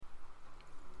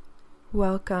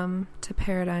Welcome to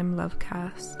Paradigm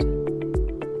Lovecast,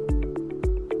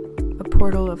 a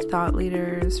portal of thought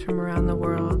leaders from around the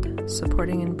world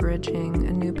supporting and bridging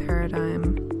a new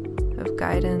paradigm of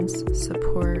guidance,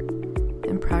 support,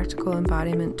 and practical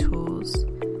embodiment tools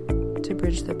to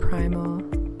bridge the primal,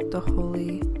 the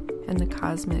holy, and the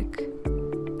cosmic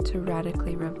to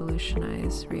radically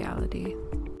revolutionize reality.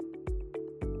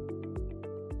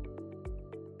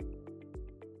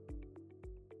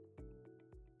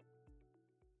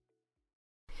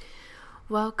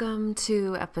 Welcome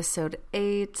to episode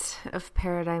 8 of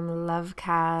Paradigm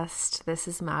Lovecast. This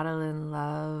is Madeline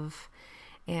Love,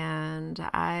 and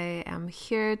I am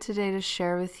here today to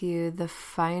share with you the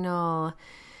final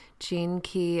gene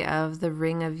key of the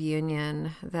Ring of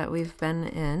Union that we've been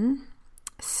in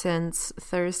since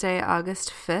Thursday,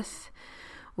 August 5th.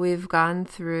 We've gone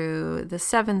through the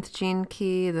 7th gene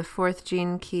key, the 4th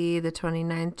gene key, the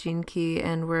 29th gene key,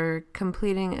 and we're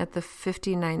completing at the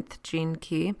 59th gene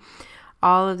key.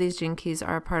 All of these gene keys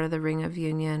are part of the Ring of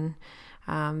Union,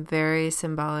 very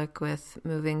symbolic with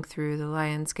moving through the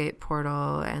Lionsgate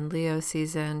portal and Leo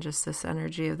season, just this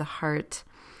energy of the heart,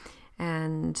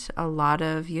 and a lot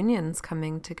of unions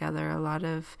coming together, a lot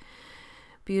of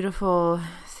beautiful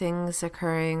things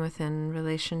occurring within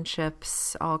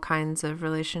relationships, all kinds of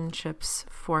relationships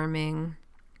forming,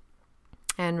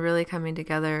 and really coming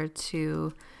together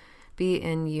to be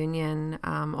in union,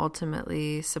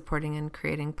 ultimately supporting and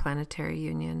creating planetary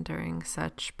union during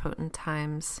such potent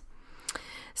times.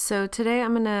 So today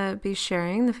I'm going to be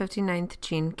sharing the 59th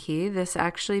gene key. This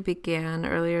actually began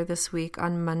earlier this week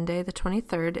on Monday the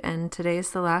 23rd, and today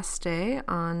is the last day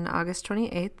on August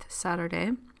 28th,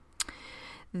 Saturday.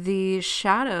 The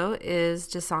shadow is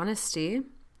dishonesty,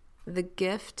 the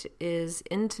gift is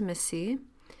intimacy,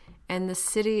 and the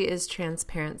city is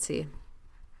transparency.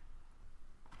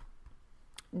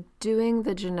 Doing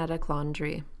the genetic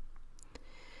laundry.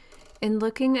 In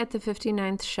looking at the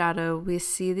 59th shadow, we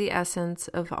see the essence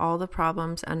of all the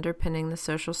problems underpinning the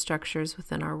social structures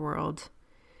within our world.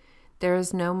 There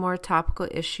is no more topical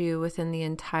issue within the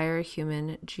entire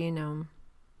human genome.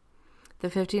 The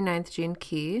 59th gene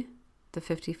key, the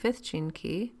 55th gene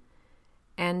key,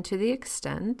 and to the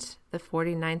extent the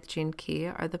 49th gene key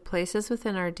are the places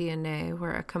within our DNA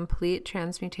where a complete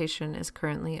transmutation is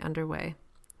currently underway.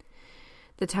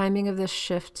 The timing of this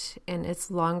shift and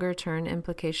its longer-term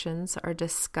implications are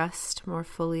discussed more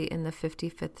fully in the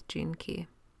 55th gene key.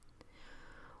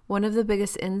 One of the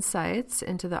biggest insights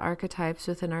into the archetypes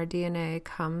within our DNA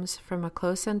comes from a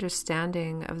close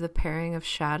understanding of the pairing of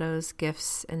shadows,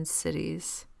 gifts, and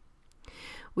cities.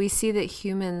 We see that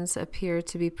humans appear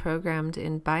to be programmed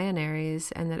in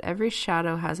binaries and that every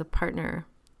shadow has a partner.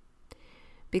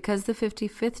 Because the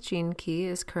 55th gene key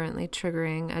is currently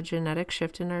triggering a genetic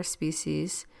shift in our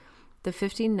species, the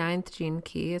 59th gene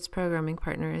key, its programming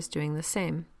partner, is doing the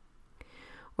same.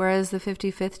 Whereas the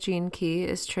 55th gene key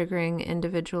is triggering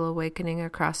individual awakening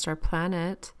across our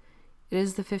planet, it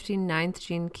is the 59th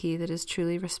gene key that is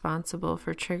truly responsible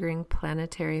for triggering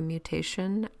planetary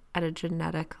mutation at a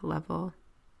genetic level.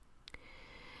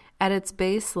 At its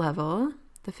base level,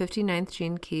 the 59th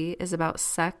gene key is about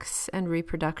sex and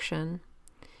reproduction.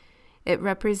 It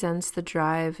represents the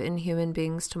drive in human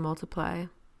beings to multiply.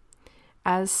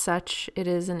 As such, it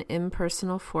is an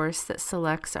impersonal force that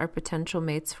selects our potential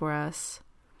mates for us.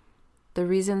 The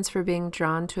reasons for being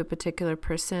drawn to a particular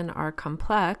person are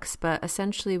complex, but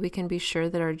essentially we can be sure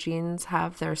that our genes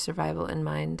have their survival in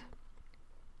mind.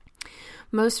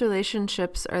 Most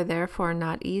relationships are therefore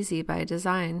not easy by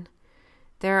design.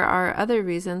 There are other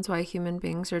reasons why human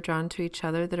beings are drawn to each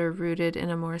other that are rooted in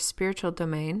a more spiritual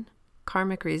domain,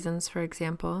 karmic reasons, for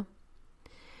example.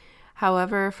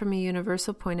 However, from a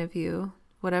universal point of view,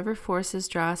 whatever forces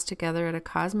draw us together at a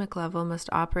cosmic level must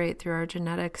operate through our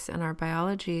genetics and our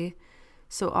biology,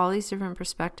 so all these different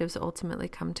perspectives ultimately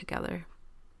come together.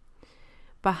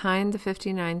 Behind the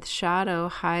 59th shadow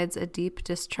hides a deep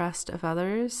distrust of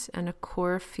others and a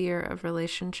core fear of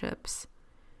relationships.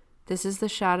 This is the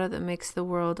shadow that makes the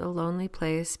world a lonely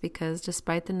place because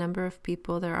despite the number of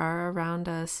people there are around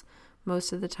us,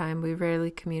 most of the time, we rarely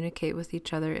communicate with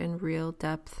each other in real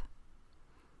depth.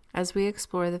 As we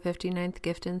explore the 59th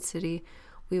gift and city,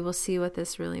 we will see what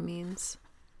this really means.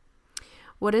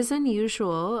 What is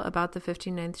unusual about the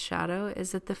 59th shadow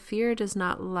is that the fear does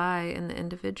not lie in the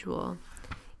individual.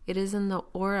 It is in the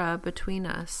aura between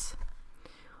us.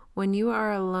 When you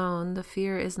are alone, the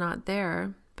fear is not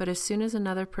there, but as soon as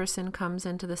another person comes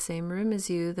into the same room as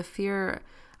you, the fear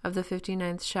of the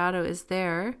 59th shadow is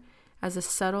there, as a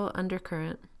subtle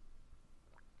undercurrent.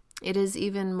 It is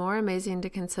even more amazing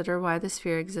to consider why this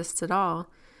fear exists at all,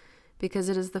 because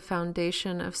it is the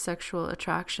foundation of sexual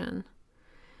attraction.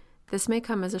 This may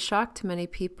come as a shock to many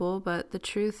people, but the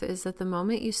truth is that the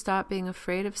moment you stop being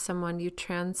afraid of someone, you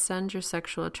transcend your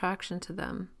sexual attraction to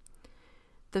them.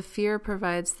 The fear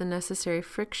provides the necessary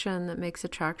friction that makes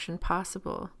attraction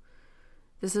possible.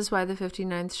 This is why the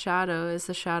 59th shadow is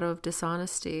the shadow of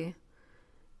dishonesty.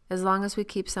 As long as we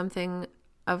keep something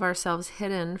of ourselves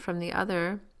hidden from the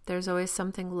other, there's always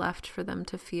something left for them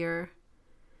to fear.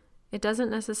 It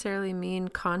doesn't necessarily mean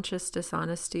conscious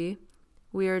dishonesty.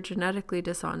 We are genetically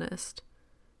dishonest.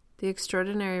 The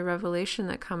extraordinary revelation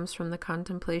that comes from the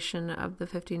contemplation of the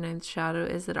 59th shadow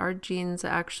is that our genes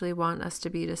actually want us to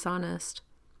be dishonest.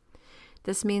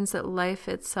 This means that life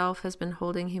itself has been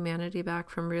holding humanity back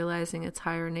from realizing its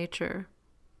higher nature.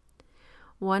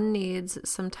 One needs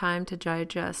some time to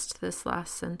digest this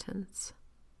last sentence.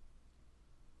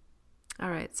 All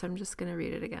right, so I'm just going to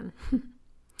read it again.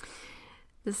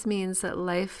 This means that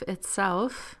life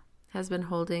itself has been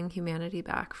holding humanity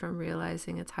back from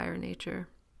realizing its higher nature.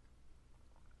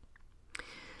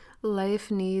 Life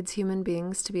needs human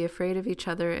beings to be afraid of each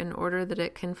other in order that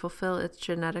it can fulfill its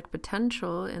genetic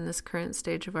potential in this current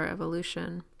stage of our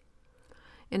evolution.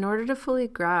 In order to fully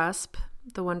grasp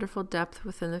the wonderful depth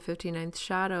within the 59th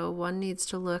shadow, one needs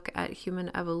to look at human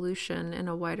evolution in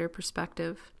a wider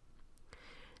perspective.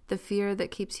 The fear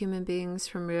that keeps human beings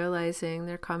from realizing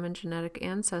their common genetic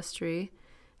ancestry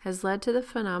has led to the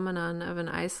phenomenon of an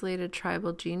isolated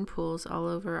tribal gene pools all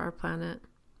over our planet.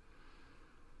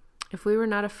 If we were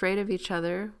not afraid of each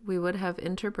other, we would have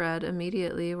interbred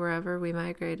immediately wherever we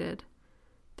migrated.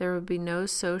 There would be no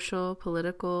social,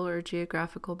 political, or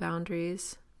geographical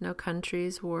boundaries, no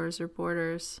countries, wars, or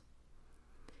borders.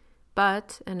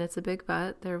 But, and it's a big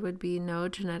but, there would be no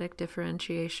genetic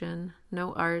differentiation,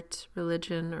 no art,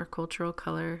 religion, or cultural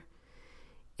color.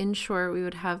 In short, we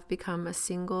would have become a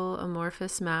single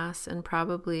amorphous mass, and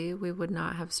probably we would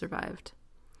not have survived.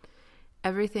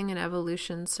 Everything in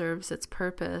evolution serves its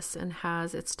purpose and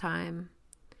has its time.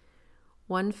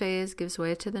 One phase gives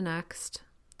way to the next.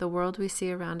 The world we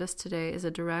see around us today is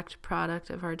a direct product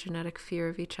of our genetic fear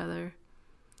of each other,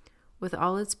 with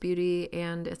all its beauty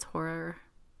and its horror.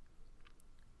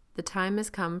 The time has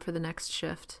come for the next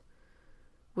shift.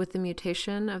 With the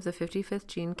mutation of the 55th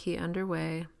gene key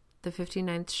underway, the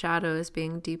 59th shadow is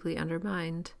being deeply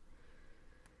undermined.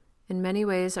 In many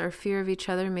ways, our fear of each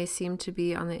other may seem to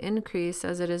be on the increase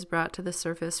as it is brought to the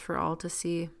surface for all to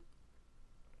see.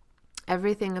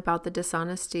 Everything about the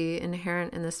dishonesty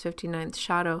inherent in this 59th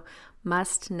shadow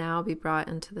must now be brought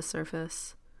into the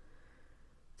surface.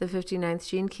 The 59th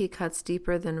gene key cuts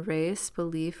deeper than race,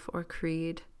 belief, or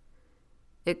creed.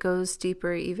 It goes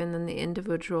deeper even than the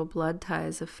individual blood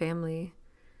ties of family.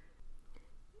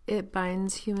 It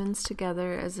binds humans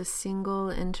together as a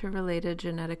single, interrelated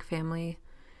genetic family.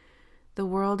 The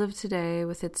world of today,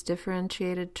 with its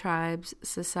differentiated tribes,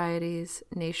 societies,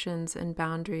 nations, and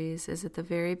boundaries, is at the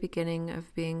very beginning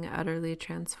of being utterly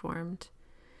transformed.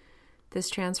 This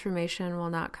transformation will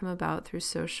not come about through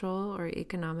social or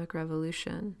economic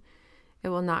revolution. It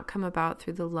will not come about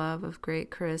through the love of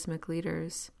great charismatic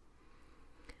leaders.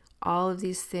 All of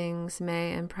these things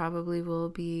may and probably will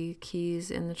be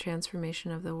keys in the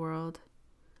transformation of the world.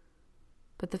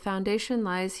 But the foundation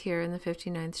lies here in the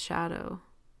 59th shadow.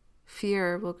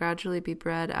 Fear will gradually be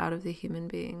bred out of the human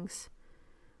beings.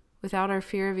 Without our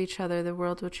fear of each other, the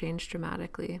world will change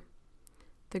dramatically.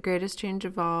 The greatest change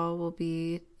of all will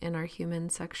be in our human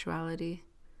sexuality.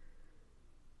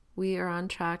 We are on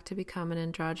track to become an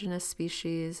androgynous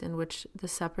species in which the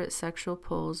separate sexual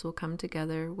poles will come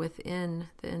together within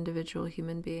the individual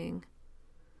human being.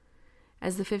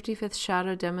 As the 55th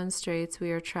shadow demonstrates,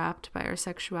 we are trapped by our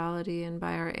sexuality and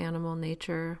by our animal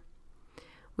nature.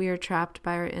 We are trapped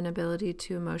by our inability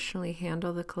to emotionally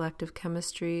handle the collective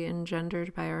chemistry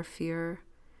engendered by our fear.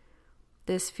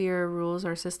 This fear rules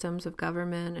our systems of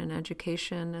government and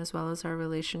education, as well as our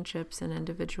relationships and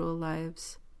individual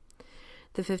lives.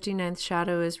 The 59th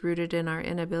shadow is rooted in our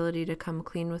inability to come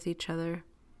clean with each other.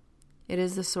 It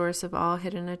is the source of all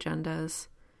hidden agendas.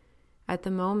 At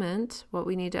the moment, what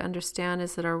we need to understand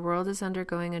is that our world is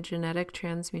undergoing a genetic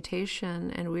transmutation,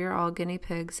 and we are all guinea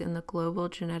pigs in the global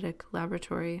genetic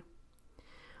laboratory.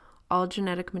 All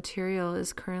genetic material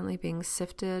is currently being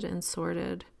sifted and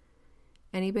sorted.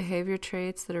 Any behavior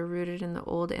traits that are rooted in the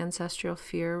old ancestral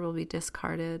fear will be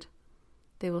discarded.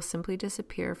 They will simply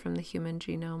disappear from the human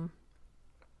genome.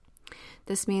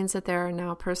 This means that there are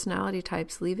now personality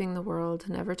types leaving the world,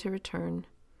 never to return.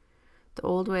 The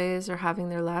old ways are having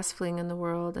their last fling in the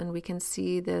world, and we can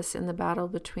see this in the battle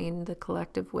between the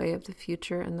collective way of the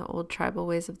future and the old tribal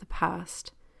ways of the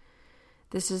past.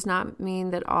 This does not mean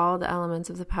that all the elements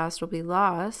of the past will be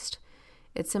lost.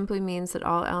 It simply means that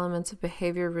all elements of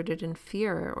behavior rooted in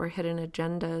fear or hidden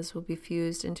agendas will be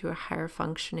fused into a higher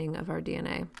functioning of our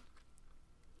DNA.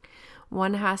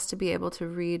 One has to be able to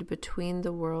read between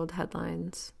the world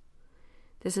headlines.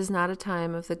 This is not a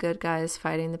time of the good guys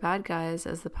fighting the bad guys,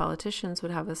 as the politicians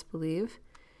would have us believe.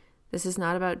 This is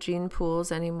not about gene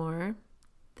pools anymore.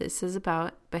 This is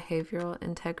about behavioral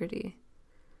integrity.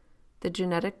 The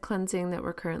genetic cleansing that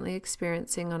we're currently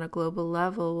experiencing on a global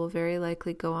level will very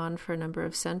likely go on for a number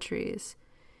of centuries.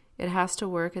 It has to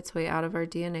work its way out of our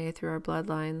DNA through our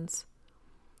bloodlines.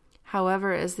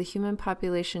 However, as the human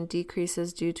population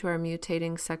decreases due to our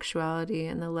mutating sexuality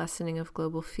and the lessening of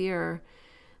global fear,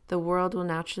 the world will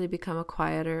naturally become a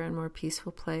quieter and more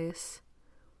peaceful place.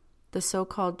 The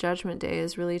so-called Judgment Day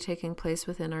is really taking place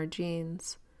within our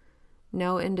genes.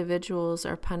 No individuals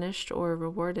are punished or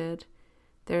rewarded.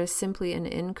 There is simply an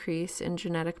increase in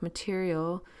genetic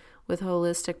material with a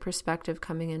holistic perspective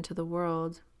coming into the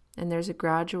world, and there's a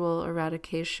gradual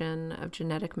eradication of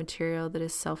genetic material that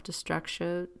is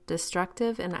self-destructive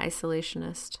and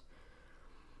isolationist.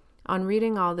 On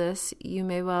reading all this, you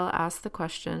may well ask the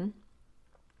question,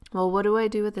 well, what do I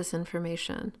do with this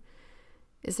information?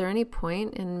 Is there any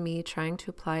point in me trying to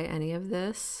apply any of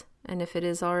this? And if it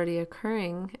is already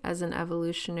occurring as an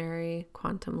evolutionary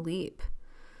quantum leap?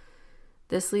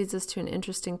 This leads us to an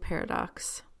interesting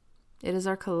paradox. It is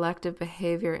our collective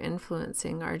behavior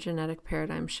influencing our genetic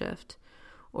paradigm shift,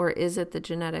 or is it the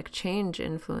genetic change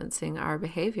influencing our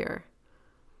behavior?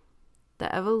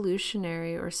 The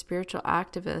evolutionary or spiritual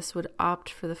activist would opt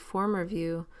for the former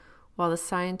view, while the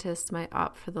scientists might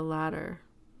opt for the latter.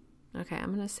 Okay,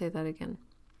 I'm going to say that again.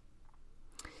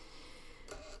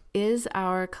 Is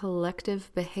our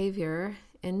collective behavior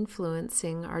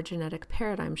influencing our genetic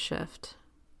paradigm shift?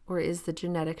 Or is the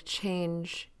genetic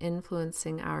change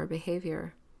influencing our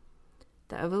behavior?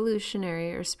 The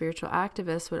evolutionary or spiritual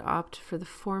activist would opt for the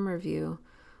former view,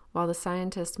 while the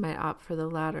scientist might opt for the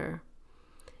latter.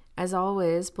 As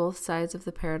always, both sides of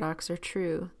the paradox are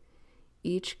true.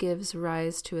 Each gives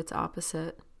rise to its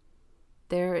opposite.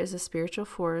 There is a spiritual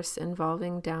force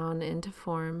evolving down into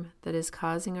form that is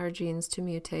causing our genes to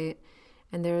mutate,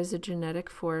 and there is a genetic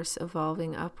force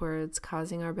evolving upwards,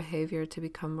 causing our behavior to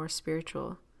become more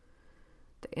spiritual.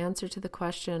 The answer to the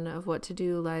question of what to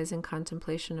do lies in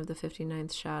contemplation of the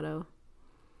 59th shadow.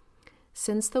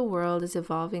 Since the world is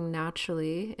evolving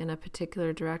naturally in a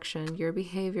particular direction, your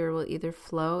behavior will either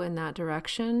flow in that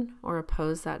direction or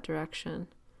oppose that direction.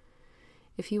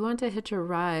 If you want to hitch a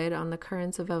ride on the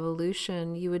currents of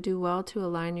evolution, you would do well to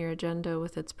align your agenda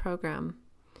with its program.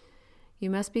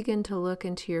 You must begin to look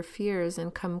into your fears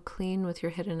and come clean with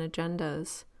your hidden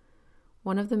agendas.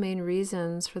 One of the main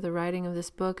reasons for the writing of this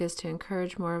book is to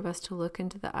encourage more of us to look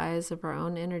into the eyes of our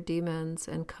own inner demons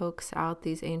and coax out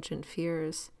these ancient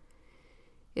fears.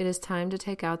 It is time to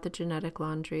take out the genetic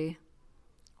laundry.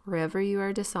 Wherever you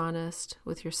are dishonest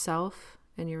with yourself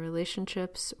and your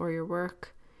relationships or your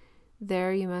work,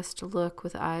 there you must look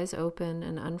with eyes open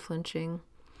and unflinching.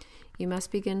 You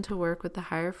must begin to work with the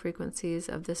higher frequencies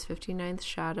of this 59th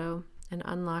shadow and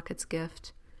unlock its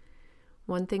gift.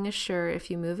 One thing is sure, if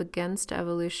you move against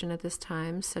evolution at this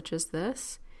time, such as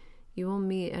this, you will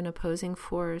meet an opposing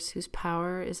force whose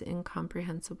power is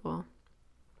incomprehensible.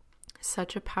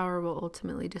 Such a power will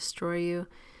ultimately destroy you,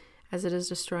 as it is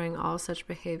destroying all such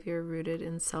behavior rooted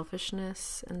in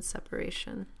selfishness and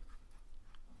separation.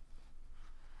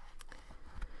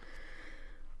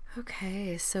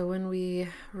 Okay, so when we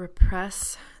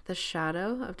repress the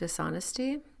shadow of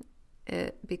dishonesty,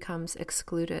 it becomes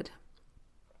excluded.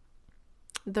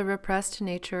 The repressed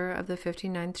nature of the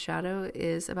 59th shadow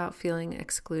is about feeling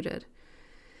excluded.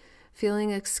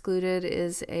 Feeling excluded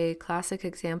is a classic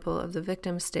example of the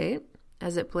victim state,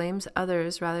 as it blames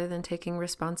others rather than taking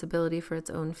responsibility for its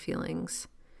own feelings.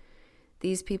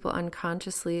 These people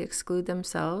unconsciously exclude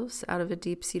themselves out of a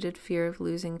deep-seated fear of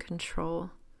losing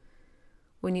control.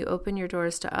 When you open your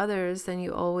doors to others, then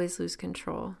you always lose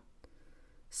control.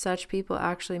 Such people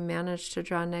actually manage to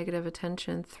draw negative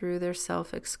attention through their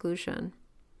self-exclusion.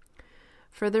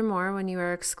 Furthermore, when you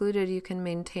are excluded, you can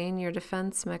maintain your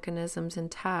defense mechanisms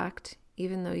intact,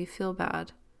 even though you feel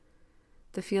bad.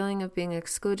 The feeling of being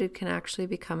excluded can actually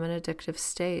become an addictive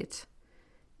state.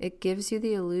 It gives you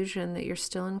the illusion that you're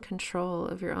still in control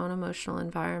of your own emotional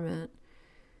environment.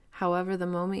 However, the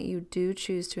moment you do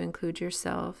choose to include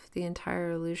yourself, the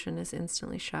entire illusion is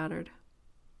instantly shattered.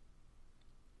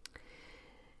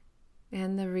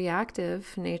 And the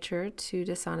reactive nature to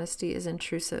dishonesty is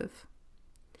intrusive.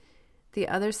 The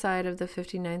other side of the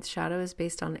 59th shadow is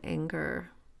based on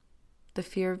anger. The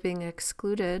fear of being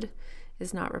excluded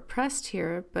is not repressed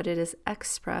here, but it is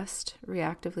expressed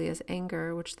reactively as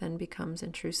anger, which then becomes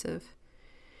intrusive.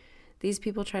 These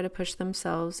people try to push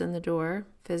themselves in the door,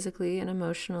 physically and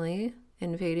emotionally,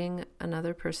 invading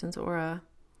another person's aura.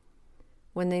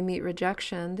 When they meet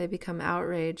rejection, they become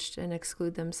outraged and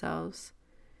exclude themselves.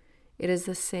 It is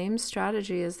the same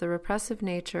strategy as the repressive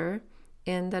nature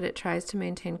in that it tries to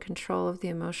maintain control of the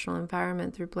emotional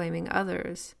environment through blaming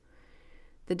others.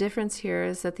 The difference here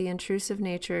is that the intrusive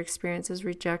nature experiences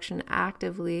rejection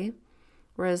actively,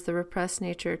 whereas the repressed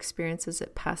nature experiences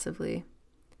it passively.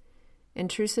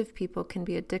 Intrusive people can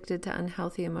be addicted to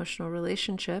unhealthy emotional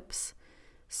relationships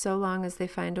so long as they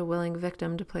find a willing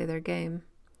victim to play their game.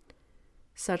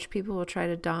 Such people will try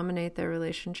to dominate their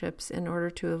relationships in order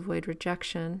to avoid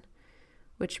rejection,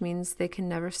 which means they can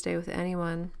never stay with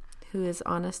anyone who is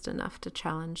honest enough to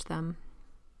challenge them.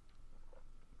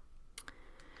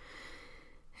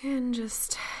 And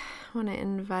just want to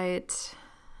invite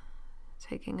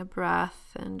taking a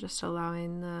breath and just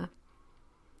allowing the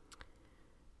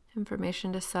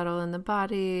information to settle in the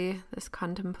body, this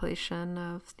contemplation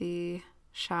of the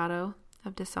shadow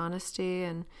of dishonesty,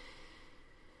 and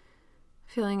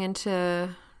feeling into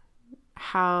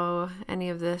how any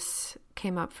of this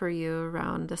came up for you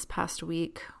around this past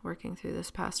week, working through this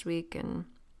past week, and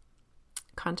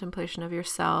contemplation of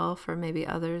yourself or maybe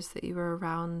others that you were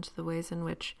around, the ways in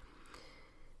which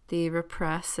the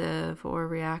repressive or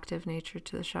reactive nature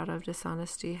to the shadow of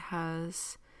dishonesty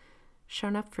has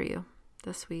shown up for you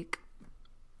this week.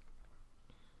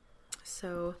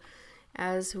 So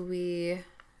as we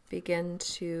begin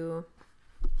to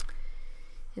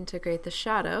integrate the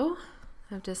shadow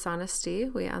of dishonesty,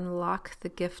 we unlock the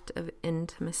gift of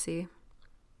intimacy.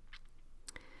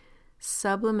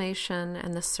 Sublimation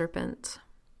and the serpent.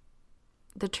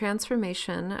 The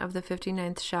transformation of the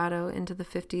 59th shadow into the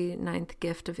 59th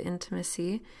gift of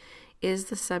intimacy is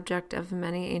the subject of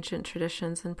many ancient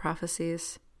traditions and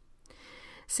prophecies.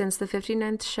 Since the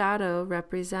 59th shadow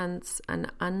represents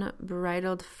an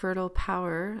unbridled fertile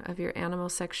power of your animal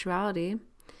sexuality,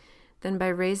 then by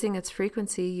raising its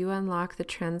frequency, you unlock the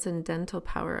transcendental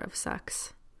power of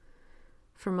sex.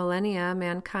 For millennia,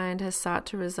 mankind has sought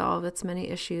to resolve its many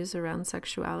issues around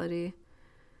sexuality.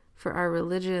 For our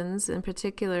religions, in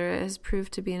particular, it has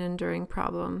proved to be an enduring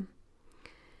problem.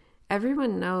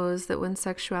 Everyone knows that when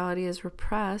sexuality is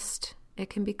repressed, it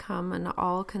can become an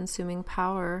all-consuming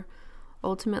power,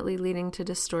 ultimately leading to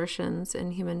distortions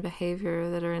in human behavior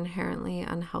that are inherently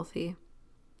unhealthy.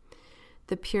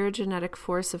 The pure genetic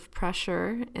force of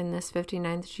pressure in this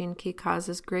 59th gene key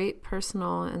causes great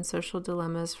personal and social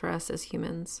dilemmas for us as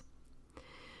humans.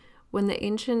 When the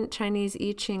ancient Chinese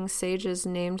I Ching sages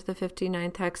named the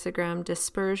 59th hexagram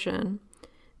dispersion,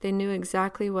 they knew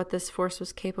exactly what this force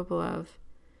was capable of.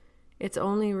 Its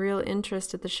only real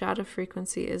interest at the shadow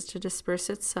frequency is to disperse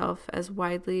itself as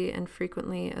widely and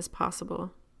frequently as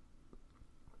possible.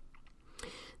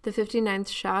 The 59th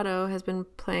shadow has been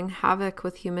playing havoc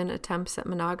with human attempts at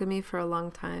monogamy for a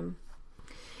long time.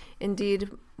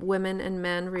 Indeed, women and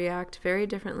men react very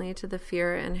differently to the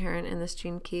fear inherent in this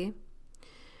gene key.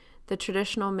 The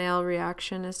traditional male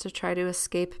reaction is to try to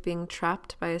escape being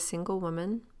trapped by a single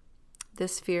woman.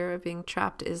 This fear of being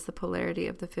trapped is the polarity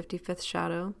of the 55th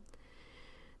shadow.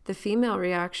 The female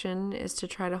reaction is to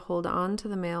try to hold on to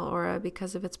the male aura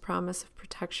because of its promise of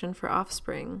protection for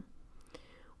offspring.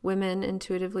 Women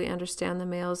intuitively understand the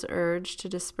male's urge to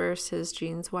disperse his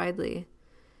genes widely.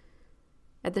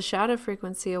 At the shadow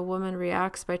frequency, a woman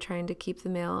reacts by trying to keep the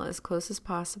male as close as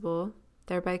possible,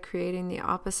 thereby creating the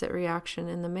opposite reaction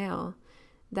in the male,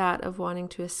 that of wanting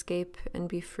to escape and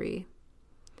be free.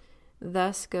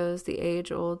 Thus goes the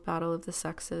age-old battle of the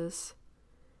sexes.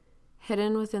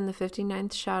 Hidden within the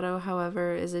 59th shadow,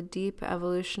 however, is a deep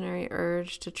evolutionary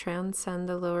urge to transcend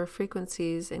the lower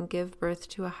frequencies and give birth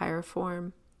to a higher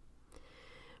form.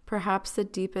 Perhaps the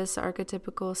deepest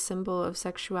archetypical symbol of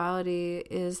sexuality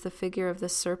is the figure of the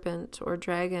serpent or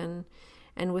dragon,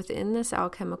 and within this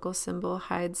alchemical symbol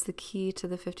hides the key to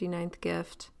the 59th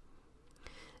gift.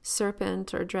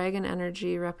 Serpent or dragon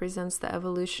energy represents the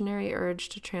evolutionary urge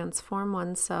to transform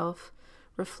oneself,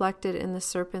 reflected in the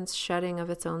serpent's shedding of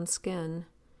its own skin.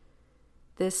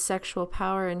 This sexual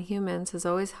power in humans has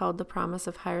always held the promise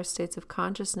of higher states of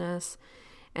consciousness,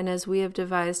 and as we have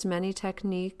devised many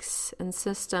techniques and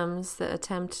systems that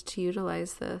attempt to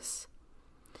utilize this.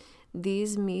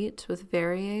 These meet with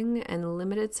varying and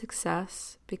limited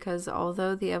success because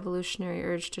although the evolutionary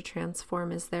urge to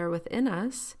transform is there within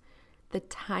us, the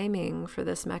timing for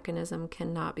this mechanism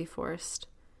cannot be forced.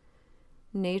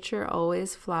 Nature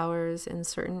always flowers in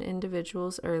certain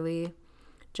individuals early,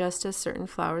 just as certain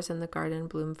flowers in the garden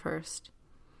bloom first.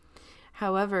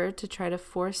 However, to try to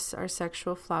force our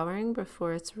sexual flowering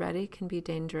before it's ready can be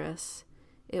dangerous.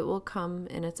 It will come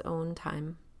in its own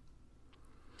time.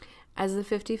 As the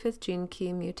 55th gene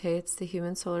key mutates the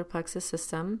human solar plexus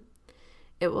system,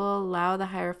 it will allow the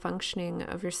higher functioning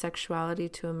of your sexuality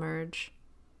to emerge.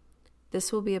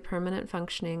 This will be a permanent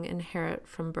functioning inherent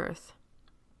from birth.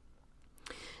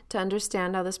 To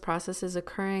understand how this process is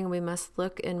occurring, we must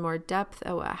look in more depth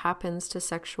at what happens to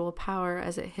sexual power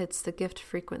as it hits the gift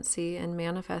frequency and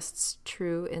manifests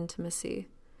true intimacy.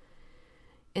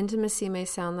 Intimacy may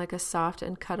sound like a soft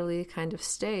and cuddly kind of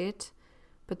state,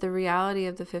 but the reality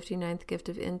of the 59th gift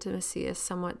of intimacy is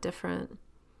somewhat different.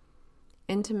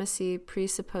 Intimacy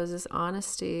presupposes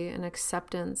honesty and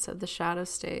acceptance of the shadow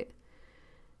state.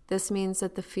 This means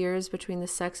that the fears between the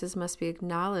sexes must be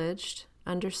acknowledged,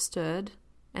 understood,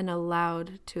 and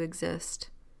allowed to exist.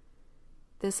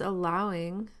 This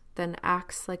allowing then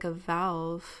acts like a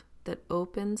valve that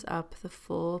opens up the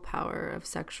full power of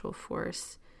sexual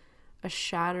force, a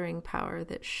shattering power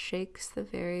that shakes the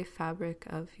very fabric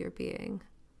of your being.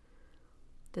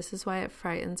 This is why it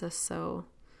frightens us so,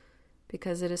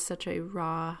 because it is such a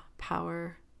raw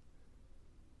power.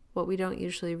 What we don't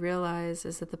usually realize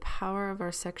is that the power of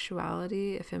our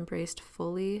sexuality, if embraced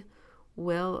fully,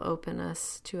 will open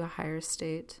us to a higher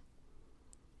state.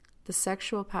 The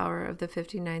sexual power of the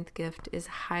 59th gift is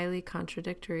highly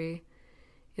contradictory.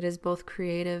 It is both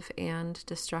creative and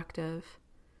destructive.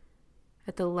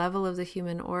 At the level of the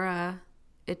human aura,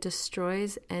 it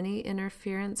destroys any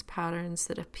interference patterns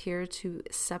that appear to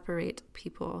separate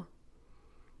people.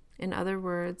 In other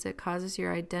words, it causes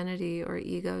your identity or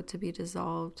ego to be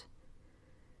dissolved.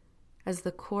 As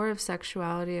the core of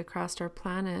sexuality across our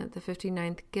planet, the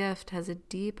 59th gift has a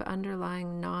deep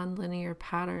underlying non-linear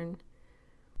pattern.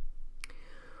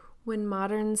 When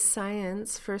modern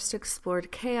science first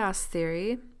explored chaos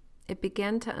theory, it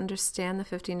began to understand the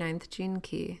 59th gene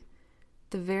key.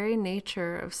 The very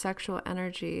nature of sexual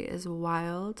energy is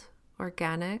wild,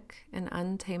 organic, and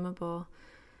untamable,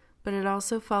 but it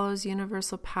also follows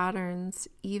universal patterns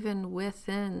even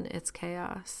within its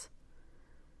chaos.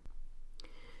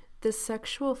 The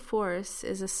sexual force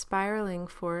is a spiraling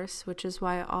force, which is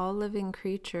why all living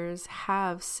creatures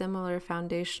have similar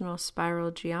foundational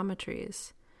spiral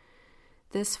geometries.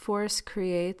 This force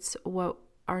creates what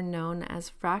are known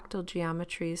as fractal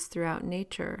geometries throughout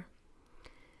nature.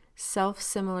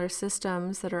 Self-similar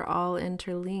systems that are all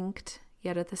interlinked,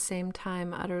 yet at the same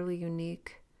time utterly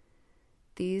unique.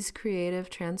 These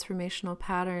creative transformational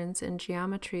patterns and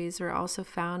geometries are also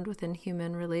found within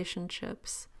human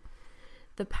relationships.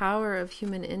 The power of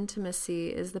human intimacy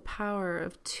is the power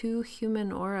of two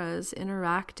human auras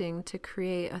interacting to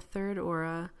create a third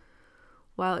aura,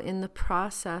 while in the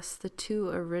process the two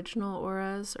original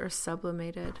auras are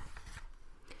sublimated.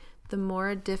 The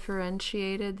more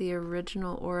differentiated the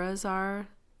original auras are,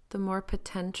 the more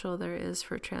potential there is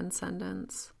for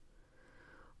transcendence.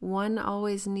 One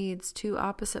always needs two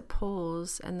opposite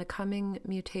poles, and the coming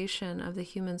mutation of the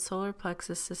human solar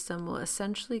plexus system will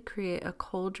essentially create a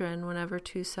cauldron whenever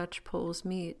two such poles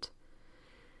meet.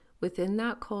 Within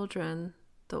that cauldron,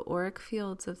 the auric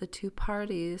fields of the two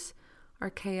parties are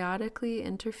chaotically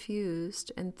interfused,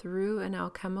 and through an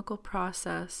alchemical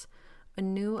process, a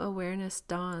new awareness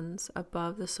dawns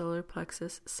above the solar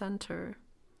plexus center.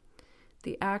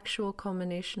 The actual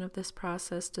culmination of this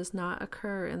process does not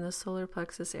occur in the solar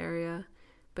plexus area,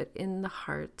 but in the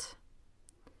heart.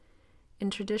 In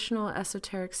traditional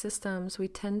esoteric systems, we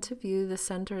tend to view the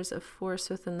centers of force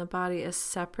within the body as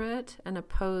separate and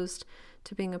opposed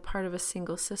to being a part of a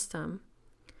single system.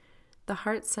 The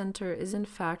heart center is in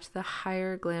fact the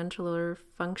higher glandular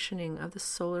functioning of the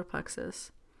solar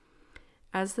plexus.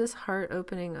 As this heart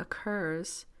opening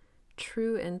occurs,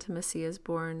 true intimacy is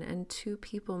born and two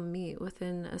people meet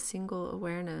within a single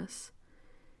awareness.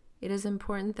 It is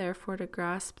important, therefore, to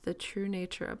grasp the true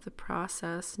nature of the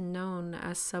process known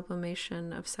as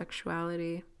sublimation of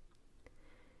sexuality.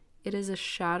 It is a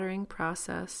shattering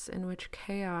process in which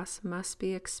chaos must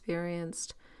be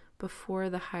experienced before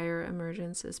the higher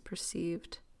emergence is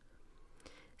perceived.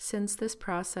 Since this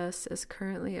process is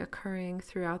currently occurring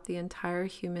throughout the entire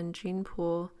human gene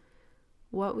pool,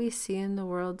 what we see in the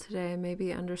world today may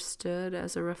be understood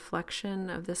as a reflection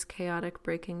of this chaotic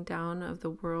breaking down of the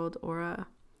world aura.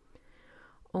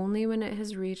 Only when it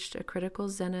has reached a critical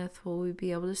zenith will we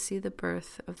be able to see the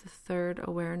birth of the third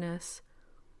awareness.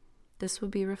 This will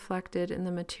be reflected in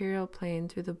the material plane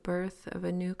through the birth of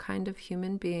a new kind of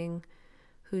human being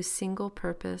whose single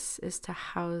purpose is to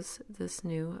house this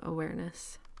new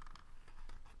awareness.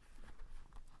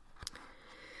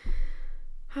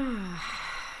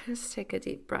 Just take a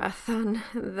deep breath on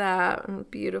that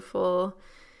beautiful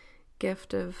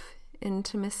gift of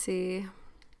intimacy,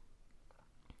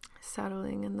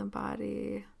 settling in the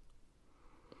body,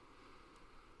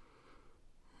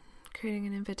 creating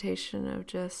an invitation of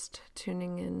just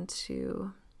tuning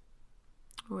into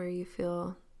where you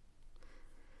feel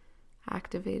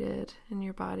activated in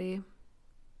your body.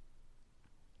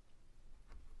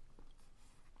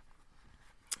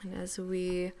 And as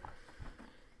we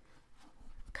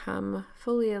come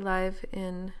fully alive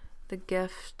in the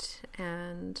gift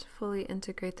and fully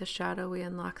integrate the shadow, we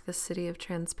unlock the city of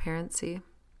transparency.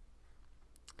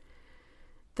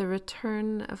 The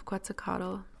return of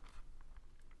Quetzalcoatl.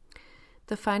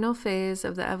 The final phase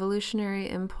of the evolutionary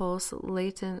impulse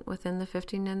latent within the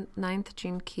 59th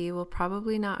gene key will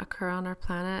probably not occur on our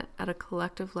planet at a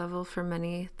collective level for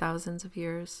many thousands of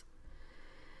years.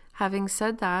 Having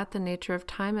said that, the nature of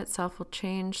time itself will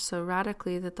change so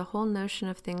radically that the whole notion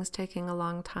of things taking a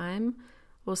long time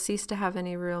will cease to have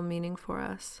any real meaning for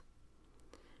us.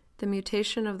 The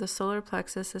mutation of the solar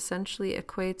plexus essentially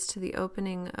equates to the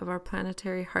opening of our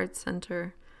planetary heart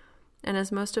center, and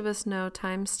as most of us know,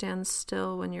 time stands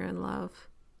still when you're in love.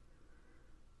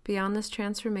 Beyond this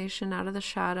transformation out of the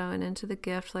shadow and into the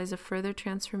gift lies a further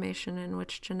transformation in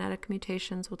which genetic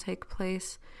mutations will take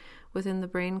place within the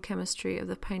brain chemistry of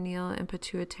the pineal and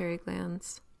pituitary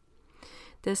glands.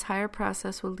 This higher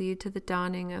process will lead to the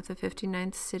dawning of the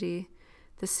 59th city,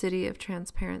 the city of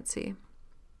transparency.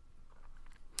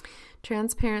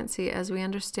 Transparency, as we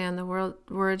understand the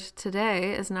word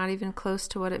today, is not even close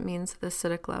to what it means at the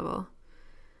acidic level.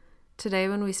 Today,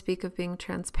 when we speak of being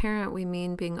transparent, we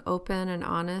mean being open and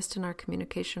honest in our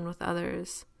communication with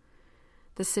others.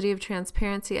 The city of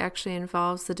transparency actually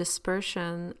involves the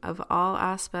dispersion of all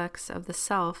aspects of the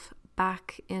self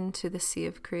back into the sea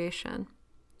of creation.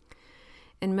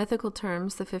 In mythical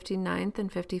terms, the 59th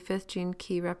and 55th gene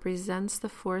key represents the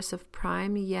force of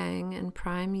prime yang and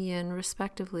prime yin,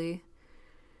 respectively.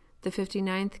 The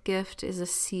 59th gift is a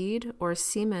seed or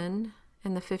semen,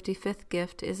 and the 55th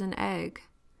gift is an egg.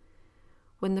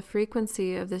 When the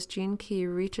frequency of this gene key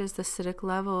reaches the acidic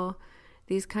level,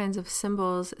 these kinds of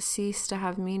symbols cease to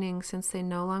have meaning since they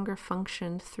no longer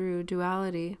function through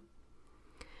duality.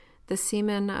 The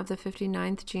semen of the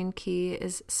 59th gene key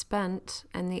is spent,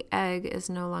 and the egg is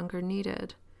no longer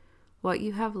needed. What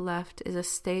you have left is a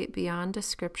state beyond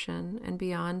description and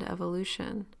beyond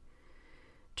evolution.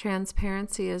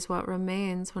 Transparency is what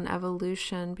remains when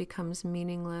evolution becomes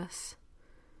meaningless.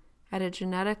 At a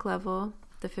genetic level,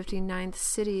 the 59th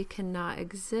city cannot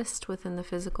exist within the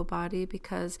physical body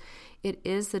because it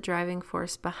is the driving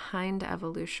force behind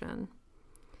evolution.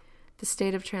 The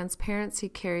state of transparency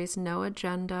carries no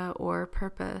agenda or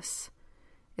purpose.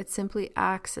 It simply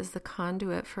acts as the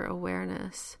conduit for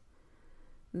awareness.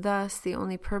 Thus, the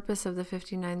only purpose of the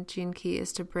 59th gene key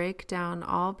is to break down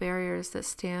all barriers that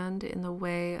stand in the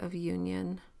way of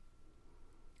union.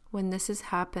 When this has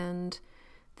happened,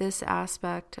 this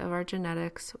aspect of our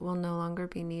genetics will no longer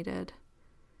be needed.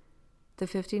 The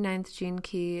 59th gene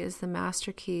key is the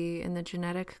master key in the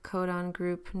genetic codon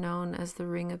group known as the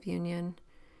Ring of Union.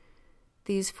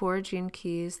 These 4 gene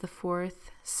keys, the 4th,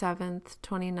 7th,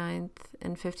 29th,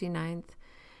 and 59th,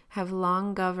 have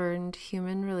long governed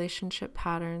human relationship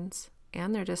patterns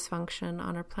and their dysfunction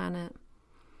on our planet.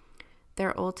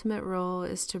 Their ultimate role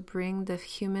is to bring the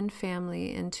human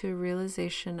family into a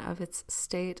realization of its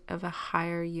state of a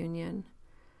higher union.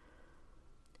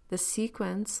 The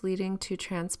sequence leading to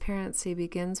transparency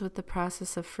begins with the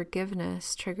process of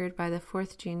forgiveness triggered by the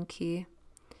 4th gene key.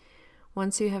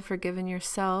 Once you have forgiven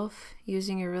yourself,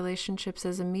 using your relationships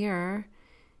as a mirror,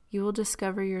 you will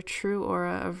discover your true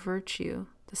aura of virtue,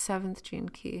 the 7th gene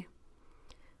key.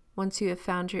 Once you have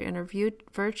found your inner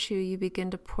virtue, you begin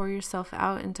to pour yourself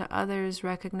out into others,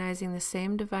 recognizing the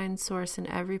same divine source in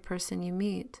every person you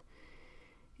meet.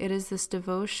 It is this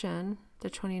devotion, the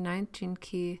 29th gene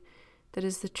key, that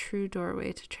is the true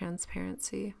doorway to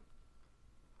transparency.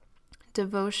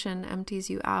 Devotion empties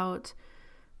you out,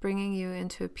 bringing you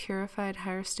into a purified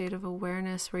higher state of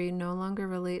awareness where you no longer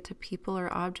relate to people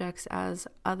or objects as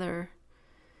other.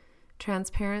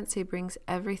 Transparency brings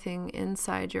everything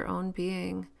inside your own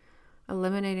being,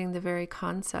 eliminating the very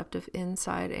concept of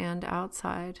inside and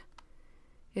outside.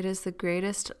 It is the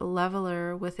greatest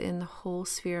leveler within the whole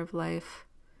sphere of life.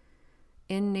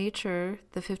 In nature,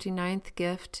 the 59th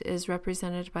gift is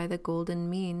represented by the golden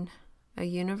mean, a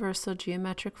universal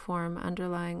geometric form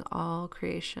underlying all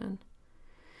creation.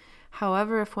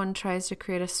 However, if one tries to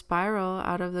create a spiral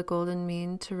out of the golden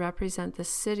mean to represent the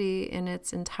city in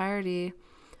its entirety,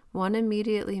 one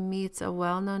immediately meets a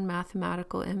well-known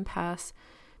mathematical impasse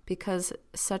because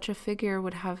such a figure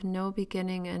would have no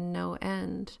beginning and no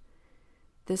end.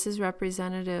 This is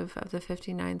representative of the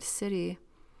 59th city.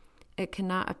 It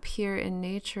cannot appear in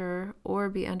nature or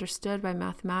be understood by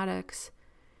mathematics.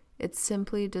 It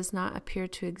simply does not appear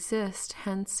to exist,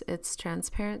 hence its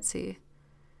transparency.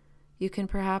 You can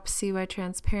perhaps see why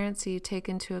transparency,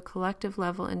 taken to a collective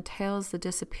level, entails the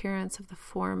disappearance of the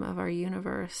form of our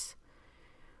universe.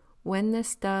 When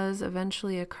this does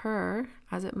eventually occur,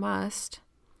 as it must,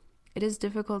 it is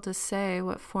difficult to say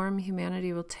what form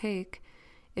humanity will take,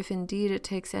 if indeed it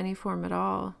takes any form at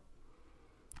all.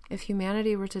 If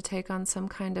humanity were to take on some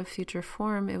kind of future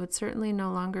form, it would certainly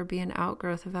no longer be an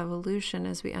outgrowth of evolution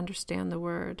as we understand the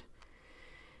word.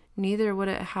 Neither would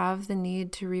it have the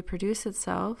need to reproduce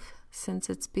itself, since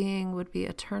its being would be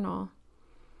eternal.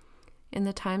 In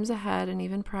the times ahead, and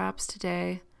even perhaps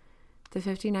today, the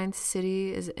 59th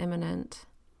city is imminent.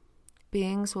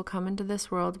 Beings will come into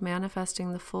this world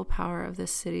manifesting the full power of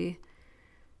this city.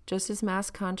 Just as mass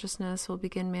consciousness will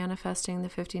begin manifesting the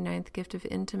 59th gift of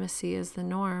intimacy as the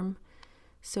norm,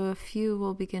 so a few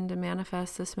will begin to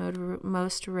manifest this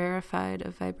most rarefied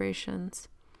of vibrations.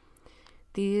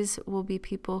 These will be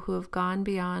people who have gone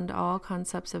beyond all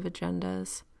concepts of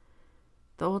agendas.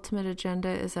 The ultimate agenda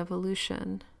is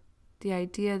evolution, the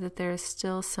idea that there is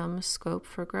still some scope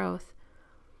for growth.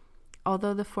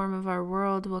 Although the form of our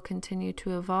world will continue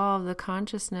to evolve, the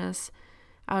consciousness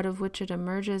out of which it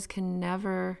emerges can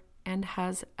never and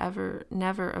has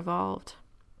never evolved.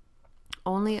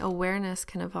 Only awareness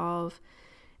can evolve,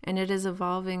 and it is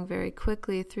evolving very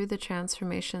quickly through the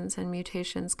transformations and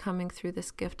mutations coming through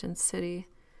this gift and city.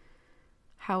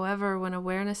 However, when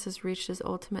awareness has reached its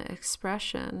ultimate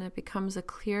expression, it becomes a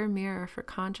clear mirror for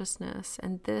consciousness,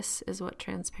 and this is what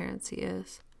transparency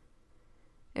is.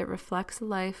 It reflects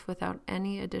life without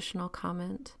any additional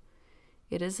comment.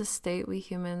 It is a state we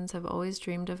humans have always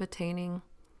dreamed of attaining,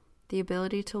 the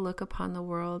ability to look upon the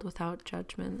world without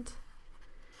judgment.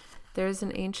 There is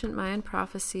an ancient Mayan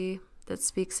prophecy that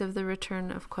speaks of the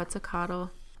return of Quetzalcoatl,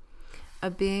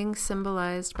 a being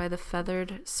symbolized by the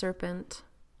feathered serpent.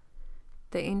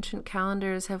 The ancient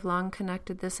calendars have long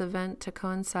connected this event to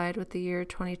coincide with the year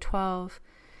 2012,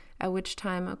 at which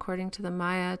time, according to the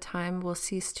Maya, time will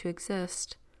cease to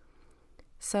exist.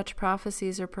 Such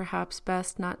prophecies are perhaps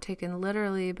best not taken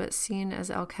literally, but seen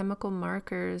as alchemical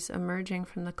markers emerging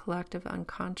from the collective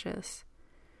unconscious.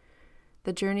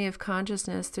 The journey of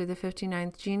consciousness through the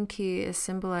 59th gene key is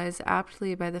symbolized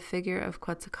aptly by the figure of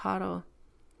Quetzalcoatl.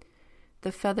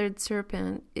 The feathered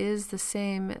serpent is the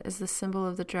same as the symbol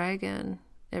of the dragon.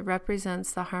 It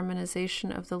represents the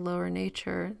harmonization of the lower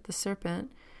nature, the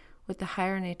serpent, with the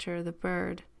higher nature, the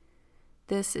bird.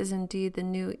 This is indeed the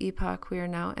new epoch we are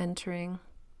now entering.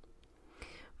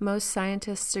 Most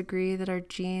scientists agree that our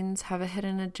genes have a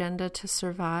hidden agenda to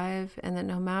survive, and that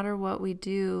no matter what we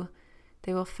do,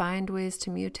 they will find ways to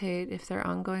mutate if their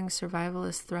ongoing survival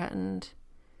is threatened.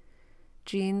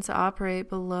 Genes operate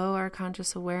below our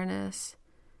conscious awareness.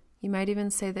 You might even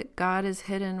say that God is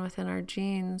hidden within our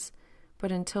genes,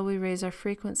 but until we raise our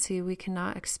frequency, we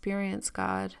cannot experience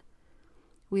God.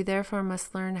 We therefore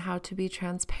must learn how to be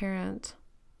transparent,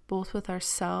 both with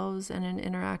ourselves and in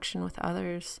interaction with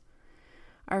others.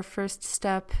 Our first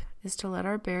step is to let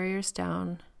our barriers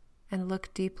down and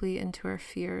look deeply into our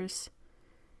fears.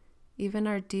 Even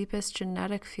our deepest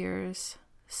genetic fears,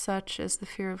 such as the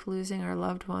fear of losing our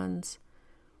loved ones,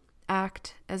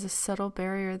 act as a subtle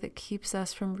barrier that keeps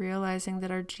us from realizing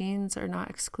that our genes are not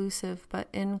exclusive but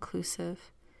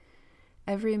inclusive.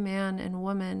 Every man and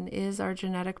woman is our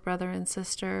genetic brother and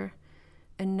sister,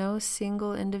 and no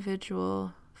single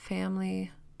individual,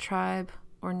 family, tribe,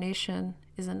 or nation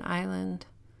is an island.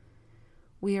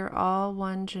 We are all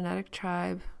one genetic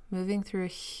tribe moving through a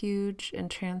huge and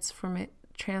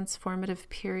transformative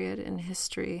period in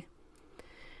history,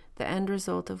 the end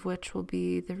result of which will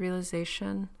be the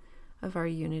realization of our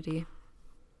unity.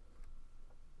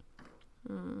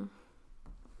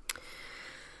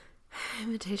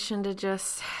 Invitation to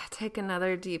just take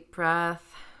another deep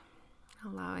breath,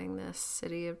 allowing this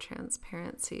city of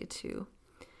transparency to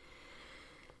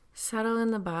settle in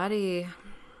the body.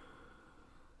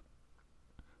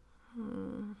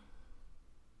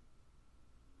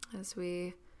 As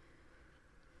we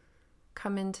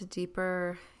come into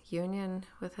deeper union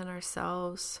within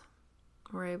ourselves,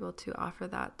 we're able to offer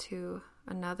that to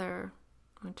another,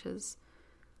 which is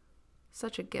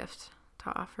such a gift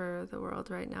to offer the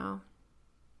world right now,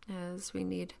 as we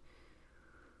need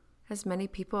as many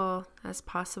people as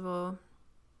possible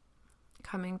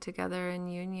coming together in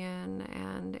union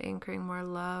and anchoring more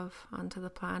love onto the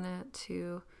planet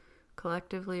to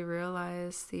collectively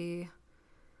realize the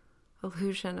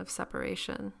illusion of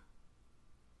separation.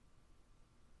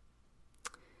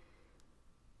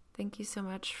 Thank you so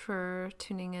much for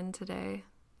tuning in today,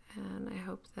 and I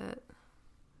hope that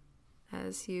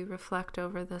as you reflect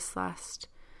over this last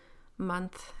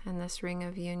month in this ring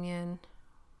of union,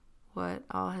 what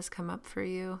all has come up for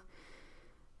you,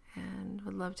 and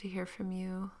would love to hear from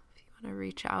you. If you want to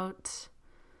reach out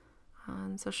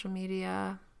on social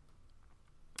media,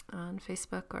 on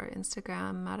Facebook or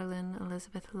Instagram, Madeline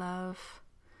Elizabeth Love.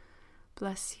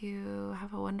 Bless you.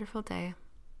 Have a wonderful day.